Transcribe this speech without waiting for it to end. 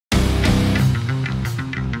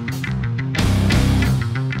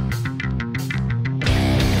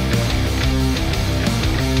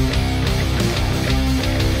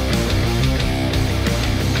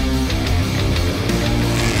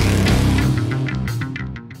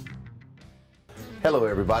Hello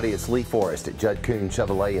everybody, it's Lee Forrest at Kuhn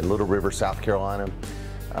Chevrolet in Little River, South Carolina.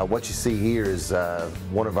 What you see here is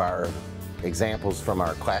one of our examples from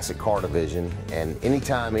our classic car division, and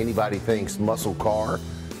anytime anybody thinks muscle car,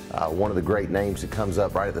 one of the great names that comes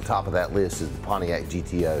up right at the top of that list is the Pontiac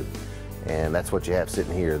GTO, and that's what you have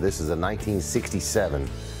sitting here. This is a 1967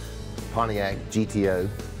 Pontiac GTO.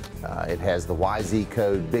 It has the YZ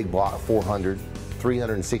code, big block 400,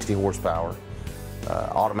 360 horsepower,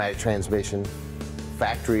 automatic transmission,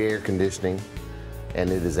 factory air conditioning, and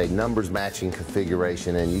it is a numbers matching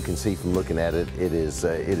configuration, and you can see from looking at it, it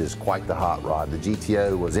is quite the hot rod. The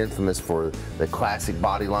GTO was infamous for the classic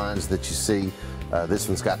body lines that you see. This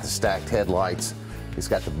one's got the stacked headlights, it's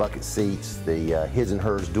got the bucket seats, the his and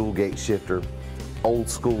hers dual gate shifter, old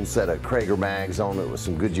school set of Cragar mags on it with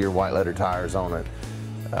some Goodyear white leather tires on it.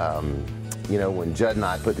 You know, when Judd and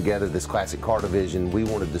I put together this classic car division, we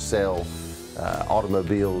wanted to sell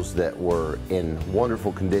automobiles that were in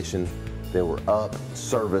wonderful condition, they were up,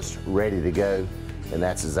 serviced, ready to go, and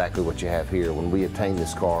that's exactly what you have here. When we obtained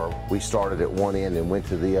this car, we started at one end and went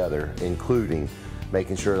to the other, including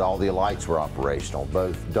making sure that all the lights were operational,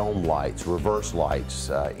 both dome lights, reverse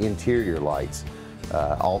lights, interior lights.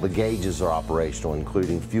 All the gauges are operational,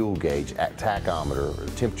 including fuel gauge, tachometer,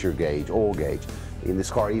 temperature gauge, oil gauge. In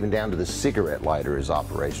this car, even down to the cigarette lighter is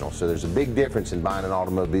operational. So there's a big difference in buying an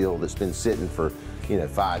automobile that's been sitting for, you know,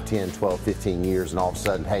 5, 10, 12, 15 years, and all of a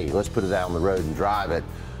sudden, hey, let's put it out on the road and drive it,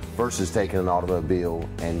 versus taking an automobile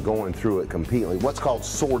and going through it completely. What's called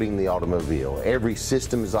sorting the automobile. Every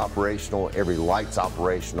system is operational, every light's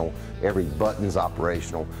operational, every button's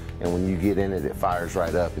operational, and when you get in it, it fires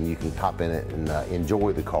right up, and you can hop in it and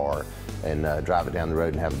enjoy the car and drive it down the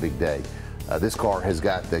road and have a big day. This car has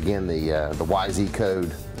got, again, the YZ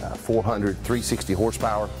code, 400, 360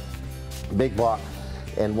 horsepower, big block.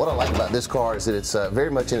 And what I like about this car is that it's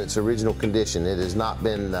very much in its original condition. It has not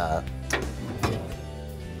been,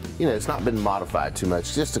 you know, it's not been modified too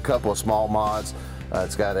much. Just a couple of small mods.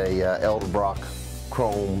 It's got a Edelbrock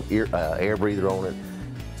chrome air breather on it.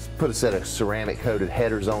 It's put a set of ceramic coated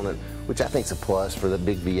headers on it, which I think is a plus for the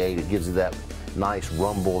big V8. It gives you that nice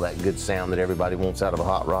rumble, that good sound that everybody wants out of a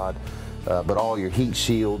hot rod. But all your heat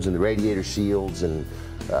shields and the radiator shields and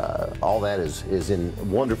all that is in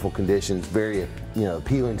wonderful conditions, very, you know,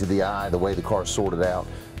 appealing to the eye, the way the car's sorted out.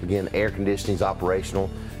 Again, air conditioning's operational,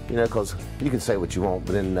 you know, because you can say what you want,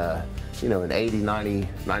 but in, you know, in 80, 90,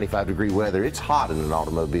 95 degree weather, it's hot in an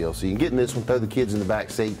automobile. So you can get in this one, throw the kids in the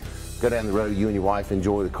back seat, go down the road, you and your wife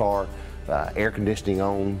enjoy the car, air conditioning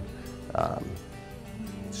on.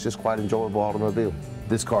 It's just quite an enjoyable automobile.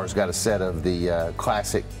 This car's got a set of the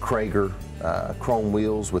classic Cragar chrome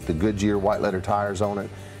wheels with the Goodyear white leather tires on it.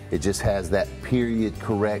 It just has that period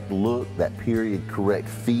correct look, that period correct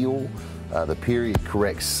feel, the period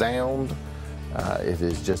correct sound. It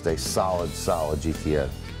is just a solid GTO.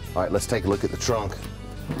 All right, let's take a look at the trunk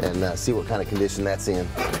and see what kind of condition that's in.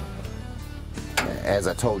 As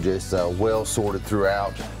I told you, it's well sorted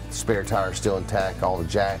throughout. Spare tire still intact, all the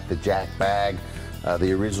jack bag,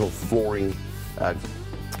 the original flooring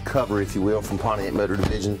cover, if you will, from Pontiac Motor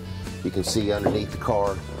Division. You can see underneath the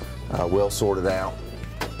car, well sorted out,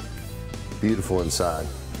 beautiful inside.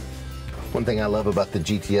 One thing I love about the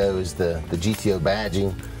GTO is the GTO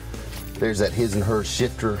badging. There's that his and hers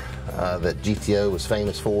shifter that GTO was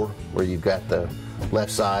famous for, where you've got the left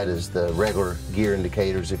side is the regular gear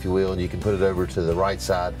indicators, if you will, and you can put it over to the right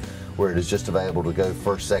side where it is just available to go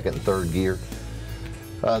first, second, and third gear.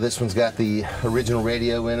 This one's got the original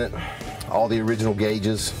radio in it, all the original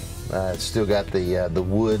gauges. It's still got the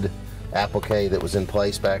wood applique that was in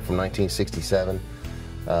place back from 1967.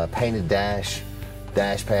 Painted dash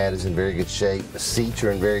pad is in very good shape. The seats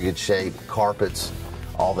are in very good shape. Carpets,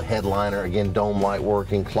 all the headliner, again, dome light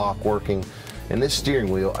working, clock working. And this steering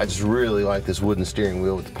wheel, I just really like this wooden steering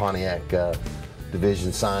wheel with the Pontiac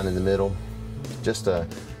division sign in the middle. Just a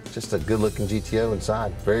good looking GTO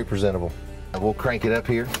inside, very presentable. We'll crank it up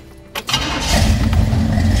here.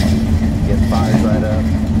 It fires right up.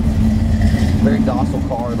 Very docile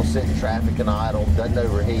car. It'll sit in traffic and idle. Doesn't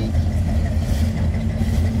overheat.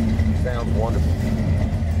 Sounds wonderful.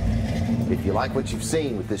 If you like what you've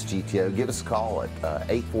seen with this GTO, give us a call at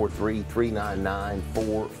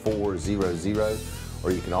 843-399-4400,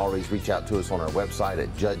 or you can always reach out to us on our website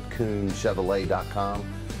at JuddKuhnChevrolet.com.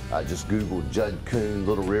 Just Google Judd Kuhn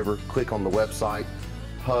Little River. Click on the website.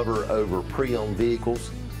 Hover over pre-owned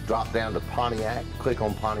vehicles, drop down to Pontiac, click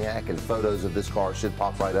on Pontiac, and photos of this car should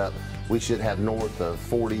pop right up. We should have north of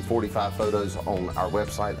 40, 45 photos on our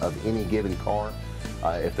website of any given car.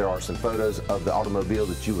 If there are some photos of the automobile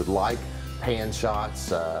that you would like, pan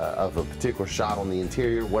shots of a particular shot on the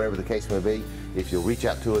interior, whatever the case may be. If you'll reach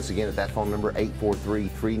out to us again at that phone number,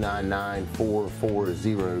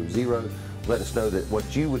 843-399-4400, let us know that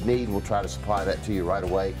what you would need. We'll try to supply that to you right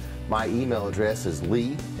away. My email address is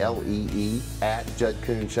Lee, L-E-E,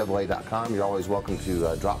 @JudgeKuhnChevrolet.com. You're always welcome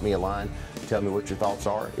to drop me a line, tell me what your thoughts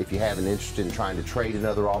are. If you have an interest in trying to trade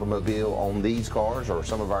another automobile on these cars or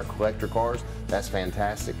some of our collector cars, that's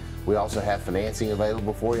fantastic. We also have financing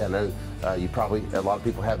available for you. I know a lot of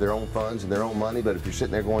people have their own funds and their own money, but if you're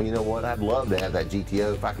sitting there going, you know what, I'd love to have that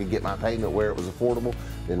GTO. If I could get my payment where it was affordable,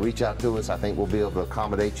 then reach out to us. I think we'll be able to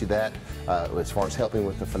accommodate you that as far as helping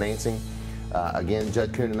with the financing. Again,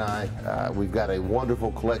 Judd Kuhn and I, we've got a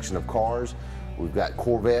wonderful collection of cars. We've got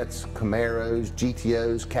Corvettes, Camaros,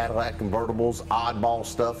 GTOs, Cadillac convertibles, oddball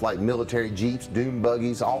stuff like military Jeeps, dune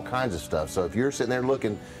buggies, all kinds of stuff. So if you're sitting there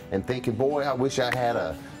looking and thinking, boy, I wish I had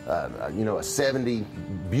a 70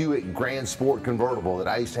 Buick Grand Sport convertible that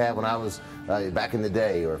I used to have when I was back in the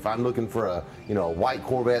day, or if I'm looking for a white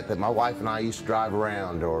Corvette that my wife and I used to drive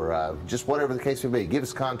around, or just whatever the case may be, give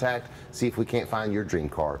us contact, see if we can't find your dream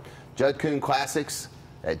car. Judd Kuhn Classics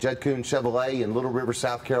at Judd Kuhn Chevrolet in Little River,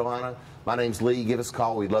 South Carolina. My name's Lee. Give us a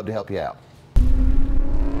call. We'd love to help you out.